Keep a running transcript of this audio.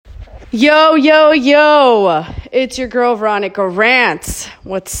Yo, yo, yo. It's your girl, Veronica Rants.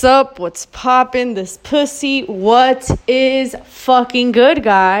 What's up? What's poppin'? This pussy. What is fucking good,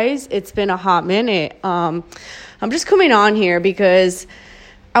 guys? It's been a hot minute. I'm just coming on here because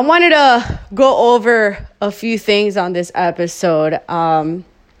I wanted to go over a few things on this episode.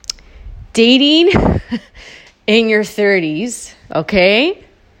 Dating in your 30s, okay?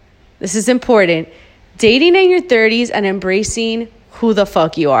 This is important. Dating in your 30s and embracing who the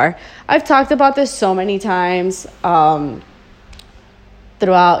fuck you are. I've talked about this so many times throughout,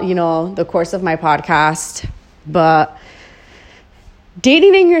 the course of my podcast. But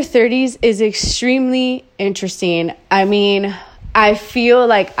dating in your 30s is extremely interesting. I mean, I feel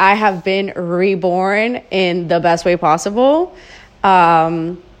like I have been reborn in the best way possible.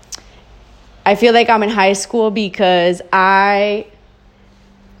 I feel like I'm in high school because I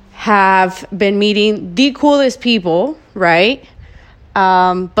have been meeting the coolest people, right?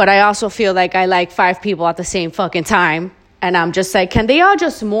 But I also feel like I like 5 people at the same fucking time. And I'm just like, can they all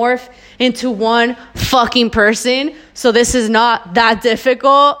just morph into one fucking person? So this is not that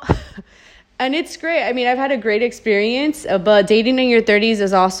difficult. And it's great. I mean, I've had a great experience, but dating in your 30s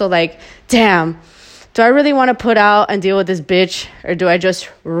is also like, damn, do I really want to put out and deal with this bitch? Or do I just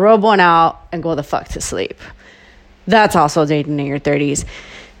rub one out and go the fuck to sleep? That's also dating in your 30s.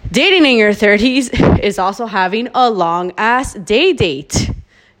 Dating in your 30s is also having a long-ass date.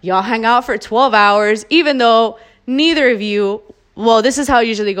 Y'all hang out for 12 hours, even though neither of you, well, this is how it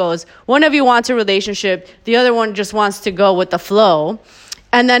usually goes. One of you wants a relationship. The other one just wants to go with the flow.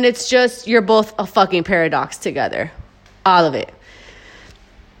 And then it's just, you're both a fucking paradox together. All of it.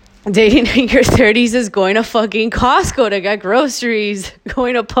 Dating in your 30s is going to fucking Costco to get groceries,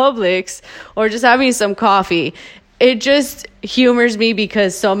 going to Publix, or just having some coffee. It just humors me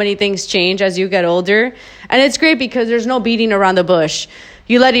because so many things change as you get older. And it's great because there's no beating around the bush.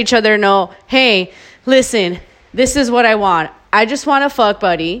 You let each other know, hey, listen, this is what I want. I just want a fuck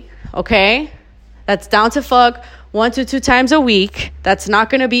buddy, okay? That's down to fuck 1 to 2 times a week. That's not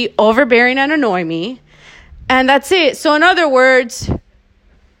going to be overbearing and annoy me. And that's it. So in other words,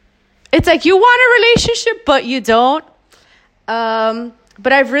 it's like you want a relationship, but you don't.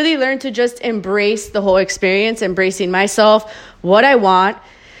 But I've really learned to just embrace the whole experience, embracing myself, what I want.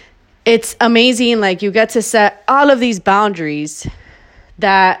 It's amazing. Like, you get to set all of these boundaries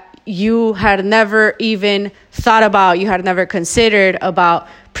that you had never even thought about, you had never considered about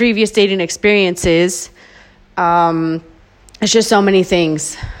previous dating experiences. It's just so many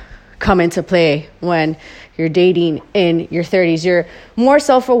things come into play when you're dating in your 30s. You're more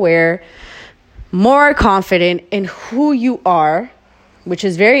self-aware, more confident in who you are, which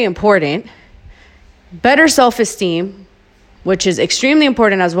is very important. Better self-esteem, which is extremely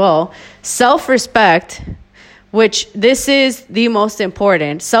important as well. Self-respect, which this is the most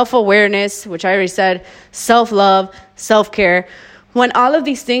important. Self-awareness, which I already said. Self-love, self-care. When all of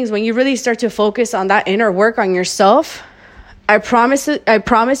these things, when you really start to focus on that inner work on yourself, I promise you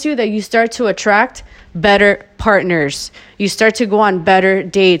that you start to attract better partners. You start to go on better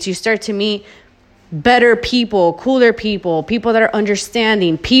dates. You start to meet better people, cooler people, people that are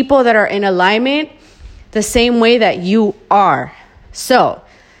understanding, people that are in alignment the same way that you are. So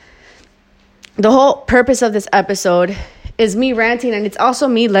the whole purpose of this episode is me ranting, and it's also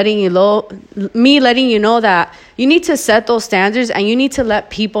me letting you know that you need to set those standards and you need to let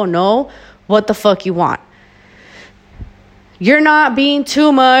people know what the fuck you want. You're not being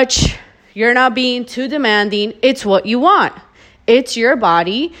too much. You're not being too demanding. It's what you want. It's your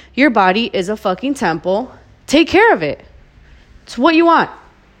body. Your body is a fucking temple. Take care of it. It's what you want.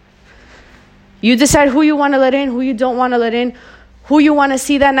 You decide who you want to let in, who you don't want to let in, who you want to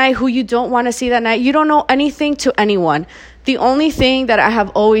see that night, who you don't want to see that night. You don't know anything to anyone. The only thing that I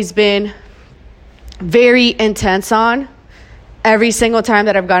have always been very intense on every single time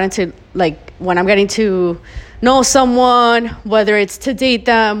that I've gotten to, like, when I'm getting to know someone, whether it's to date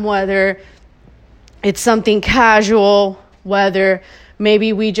them, whether it's something casual, whether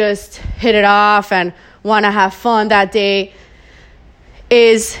maybe we just hit it off and want to have fun that day,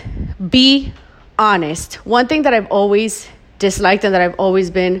 is be honest. One thing that I've always disliked and that I've always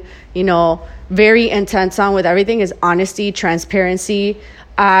been, very intense on with everything is honesty, transparency.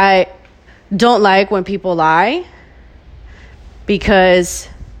 I don't like when people lie because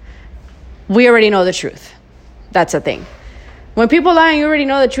we already know the truth. That's a thing. When people lie and you already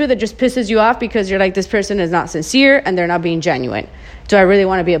know the truth, it just pisses you off because you're like, this person is not sincere and they're not being genuine. Do I really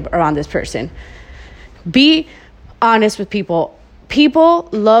want to be around this person? Be honest with people. people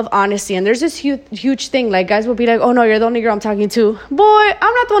love honesty. And there's this huge thing. Like, guys will be like, oh, no, you're the only girl I'm talking to. Boy,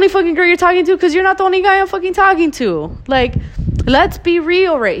 I'm not the only fucking girl you're talking to because you're not the only guy I'm fucking talking to. Like, let's be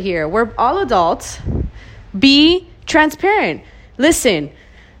real right here. We're all adults. Be transparent. Listen,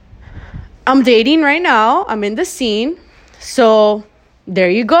 I'm dating right now. I'm in the scene. So there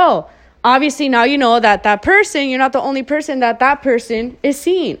you go. Obviously, now you know that that person, you're not the only person that that person is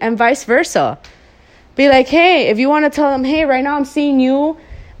seeing, and vice versa. Be like, hey, if you want to tell them, hey, right now I'm seeing you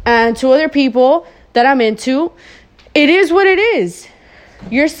and two other people that I'm into, it is what it is.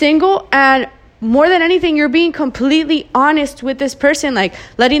 You're single, and more than anything, you're being completely honest with this person, like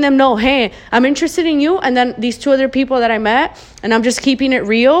letting them know, hey, I'm interested in you, and then these two other people that I met, and I'm just keeping it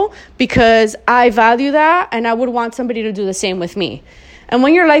real because I value that, and I would want somebody to do the same with me. And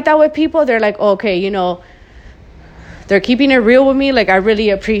when you're like that with people, they're like, okay, you know, they're keeping it real with me. Like, I really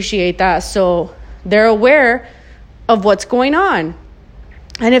appreciate that. So they're aware of what's going on.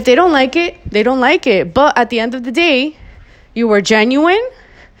 And if they don't like it, they don't like it. But at the end of the day, you were genuine.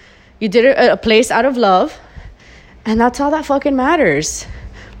 You did it a place out of love. And that's all that fucking matters.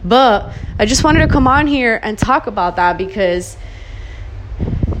 But I just wanted to come on here and talk about that because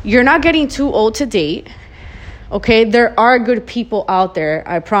you're not getting too old to date. Okay, there are good people out there,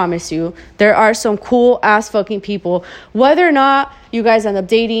 I promise you. There are some cool ass fucking people. Whether or not you guys end up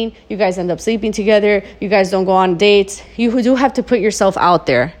dating, you guys end up sleeping together, you guys don't go on dates, you do have to put yourself out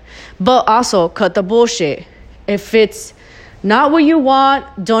there. But also, cut the bullshit. If it's not what you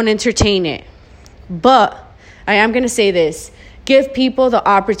want, don't entertain it. But I am going to say this. Give people the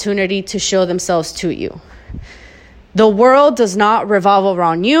opportunity to show themselves to you. The world does not revolve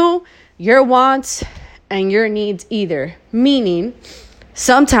around you, your wants, and your needs either. Meaning,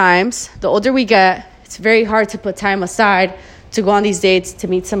 sometimes the older we get, it's very hard to put time aside to go on these dates to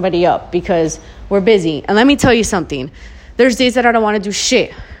meet somebody up because we're busy. And let me tell you something. There's days that I don't want to do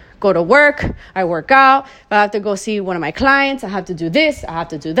shit. Go to work, I work out. If I have to go see one of my clients, I have to do this, I have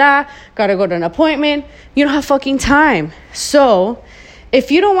to do that. Gotta go to an appointment. You don't have fucking time. So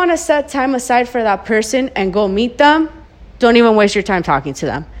if you don't want to set time aside for that person and go meet them, don't even waste your time talking to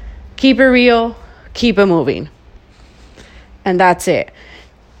them. Keep it real. Keep it moving. And that's it.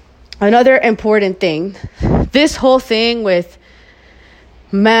 Another important thing, this whole thing with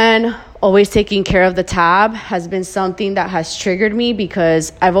men always taking care of the tab has been something that has triggered me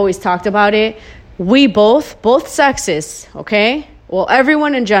because I've always talked about it. We both sexes, okay? Well,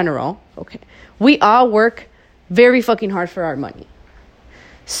 everyone in general, okay? We all work very fucking hard for our money.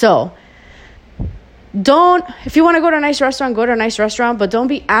 So, if you want to go to a nice restaurant, go to a nice restaurant, but don't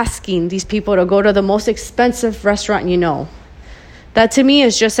be asking these people to go to the most expensive restaurant you know. That to me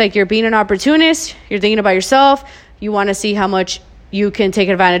is just like you're being an opportunist. You're thinking about yourself. You want to see how much you can take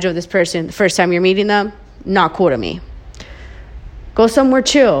advantage of this person the first time you're meeting them. Not cool to me. Go somewhere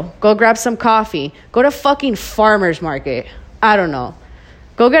chill. Go grab some coffee. Go to fucking farmer's market. I don't know.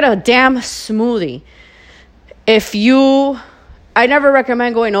 Go get a damn smoothie. I never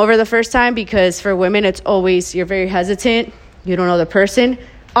recommend going over the first time because for women, it's always, you're very hesitant. You don't know the person.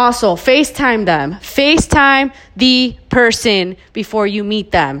 Also, FaceTime them. FaceTime the person before you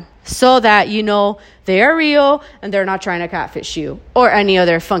meet them so that you know they are real and they're not trying to catfish you or any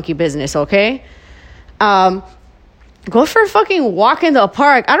other funky business, okay? Go for a fucking walk in the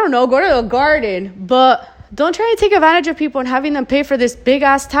park. I don't know, go to a garden, but don't try to take advantage of people and having them pay for this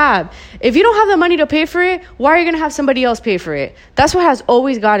big-ass tab. If you don't have the money to pay for it, why are you going to have somebody else pay for it? That's what has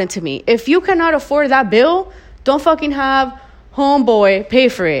always gotten to me. If you cannot afford that bill, don't fucking have homeboy pay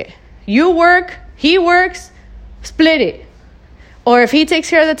for it. You work, he works, split it. Or if he takes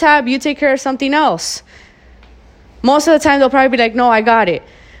care of the tab, you take care of something else. Most of the time, they'll probably be like, no, I got it.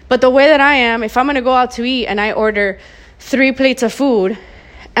 But the way that I am, if I'm going to go out to eat and I order 3 plates of food,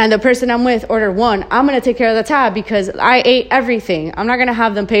 and the person I'm with ordered 1, I'm going to take care of the tab because I ate everything. I'm not going to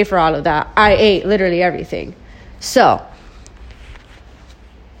have them pay for all of that. I ate literally everything. So,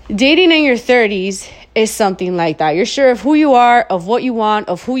 dating in your 30s is something like that. You're sure of who you are, of what you want,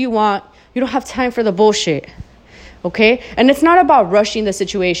 of who you want. You don't have time for the bullshit. Okay? And it's not about rushing the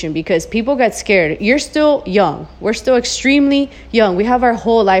situation because people get scared. You're still young. We're still extremely young. We have our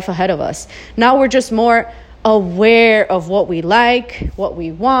whole life ahead of us. Now we're just more aware of what we like, what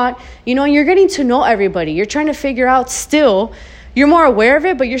we want, and you're getting to know everybody. You're trying to figure out still, you're more aware of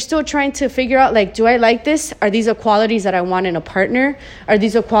it, but you're still trying to figure out, like, do I like this? Are these the qualities that I want in a partner? Are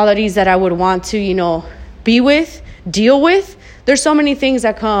these the qualities that I would want to, be with, deal with? There's so many things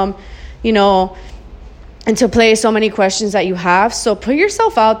that come, into play, so many questions that you have. So put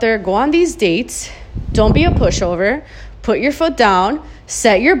yourself out there, go on these dates. Don't be a pushover. Put your foot down,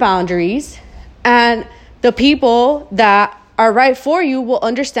 set your boundaries, and the people that are right for you will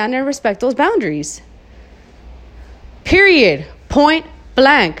understand and respect those boundaries. Period. Point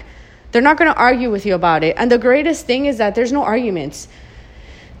blank. They're not going to argue with you about it. And the greatest thing is that there's no arguments.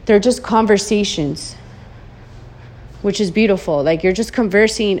 They're just conversations, which is beautiful. Like, you're just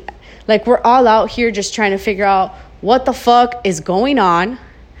conversing. Like, we're all out here just trying to figure out what the fuck is going on.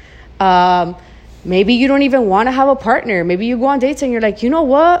 Maybe you don't even want to have a partner. Maybe you go on dates and you're like, you know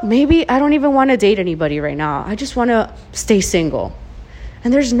what? Maybe I don't even want to date anybody right now. I just want to stay single.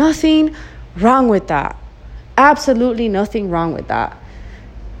 And there's nothing wrong with that. Absolutely nothing wrong with that.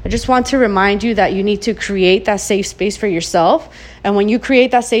 I just want to remind you that you need to create that safe space for yourself. And when you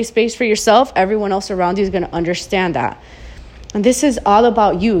create that safe space for yourself, everyone else around you is going to understand that. And this is all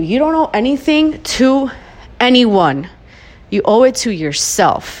about you. You don't owe anything to anyone. You owe it to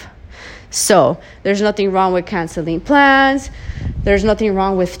yourself. So there's nothing wrong with canceling plans. There's nothing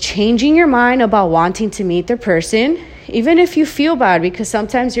wrong with changing your mind about wanting to meet the person, even if you feel bad, because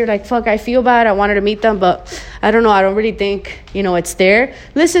sometimes you're like, fuck, I feel bad. I wanted to meet them, but I don't know. I don't really think, it's there.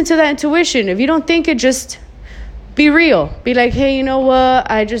 Listen to that intuition. If you don't think it, just be real. Be like, hey, you know what?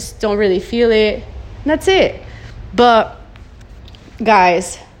 I just don't really feel it. And that's it. But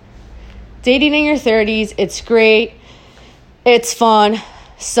guys, dating in your 30s, it's great. It's fun.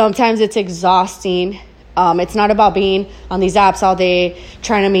 Sometimes it's exhausting. It's not about being on these apps all day,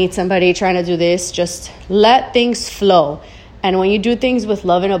 trying to meet somebody, trying to do this. Just let things flow. And when you do things with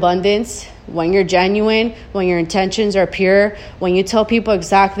love and abundance, when you're genuine, when your intentions are pure, when you tell people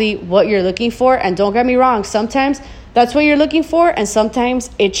exactly what you're looking for, and don't get me wrong, sometimes that's what you're looking for, and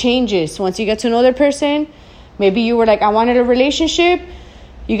sometimes it changes. Once you get to know the person, maybe you were like, I wanted a relationship.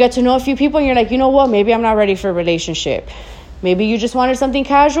 You get to know a few people, and you're like, you know what? Maybe I'm not ready for a relationship. Maybe you just wanted something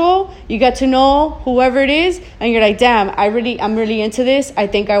casual. You get to know whoever it is, and you're like, damn, I'm really into this. I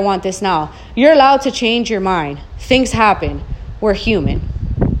think I want this now. You're allowed to change your mind. Things happen. We're human.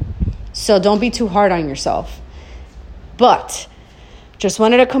 So don't be too hard on yourself. But just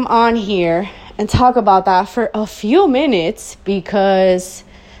wanted to come on here and talk about that for a few minutes, because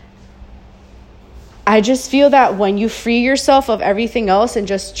I just feel that when you free yourself of everything else and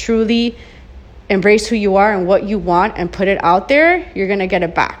just truly embrace who you are and what you want and put it out there, you're going to get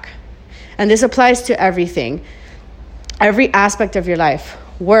it back. And this applies to everything, every aspect of your life: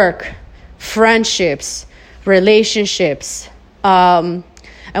 work, friendships, relationships. And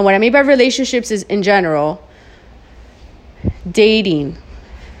what I mean by relationships is in general, dating,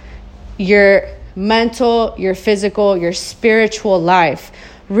 your mental, your physical, your spiritual life,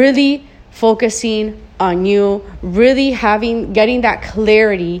 really focusing on you, really getting that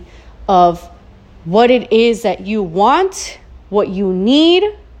clarity of what it is that you want, what you need,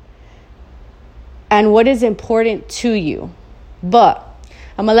 and what is important to you. But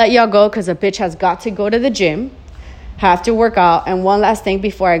I'm going to let y'all go because a bitch has got to go to the gym, have to work out. And one last thing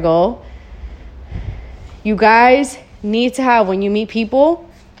before I go. You guys need to have, when you meet people,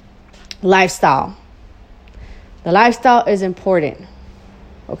 lifestyle. The lifestyle is important,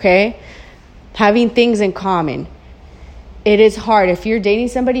 okay? Having things in common. It is hard. If you're dating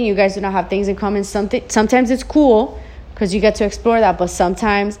somebody and you guys do not have things in common, sometimes it's cool because you get to explore that, but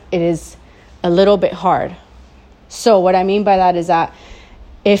sometimes it is a little bit hard. So what I mean by that is that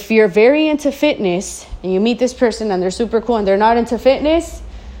if you're very into fitness and you meet this person and they're super cool and they're not into fitness,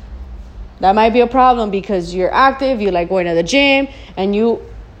 that might be a problem because you're active, you like going to the gym, and you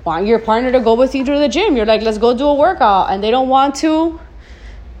want your partner to go with you to the gym. You're like, let's go do a workout, and they don't want to.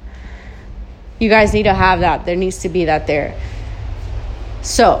 You guys need to have that. There needs to be that there.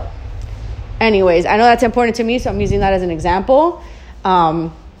 So, anyways, I know that's important to me, so I'm using that as an example.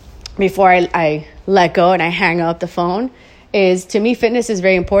 Before I let go and I hang up the phone, is to me, fitness is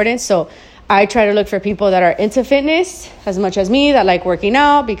very important. So I try to look for people that are into fitness as much as me, that like working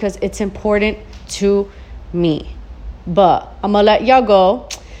out, because it's important to me. But I'm going to let y'all go.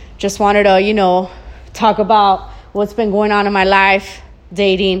 Just wanted to, talk about what's been going on in my life,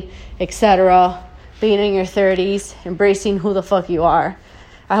 dating, etc., being in your 30s, embracing who the fuck you are.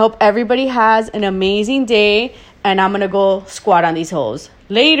 I hope everybody has an amazing day, and I'm going to go squat on these hoes.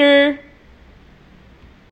 Later.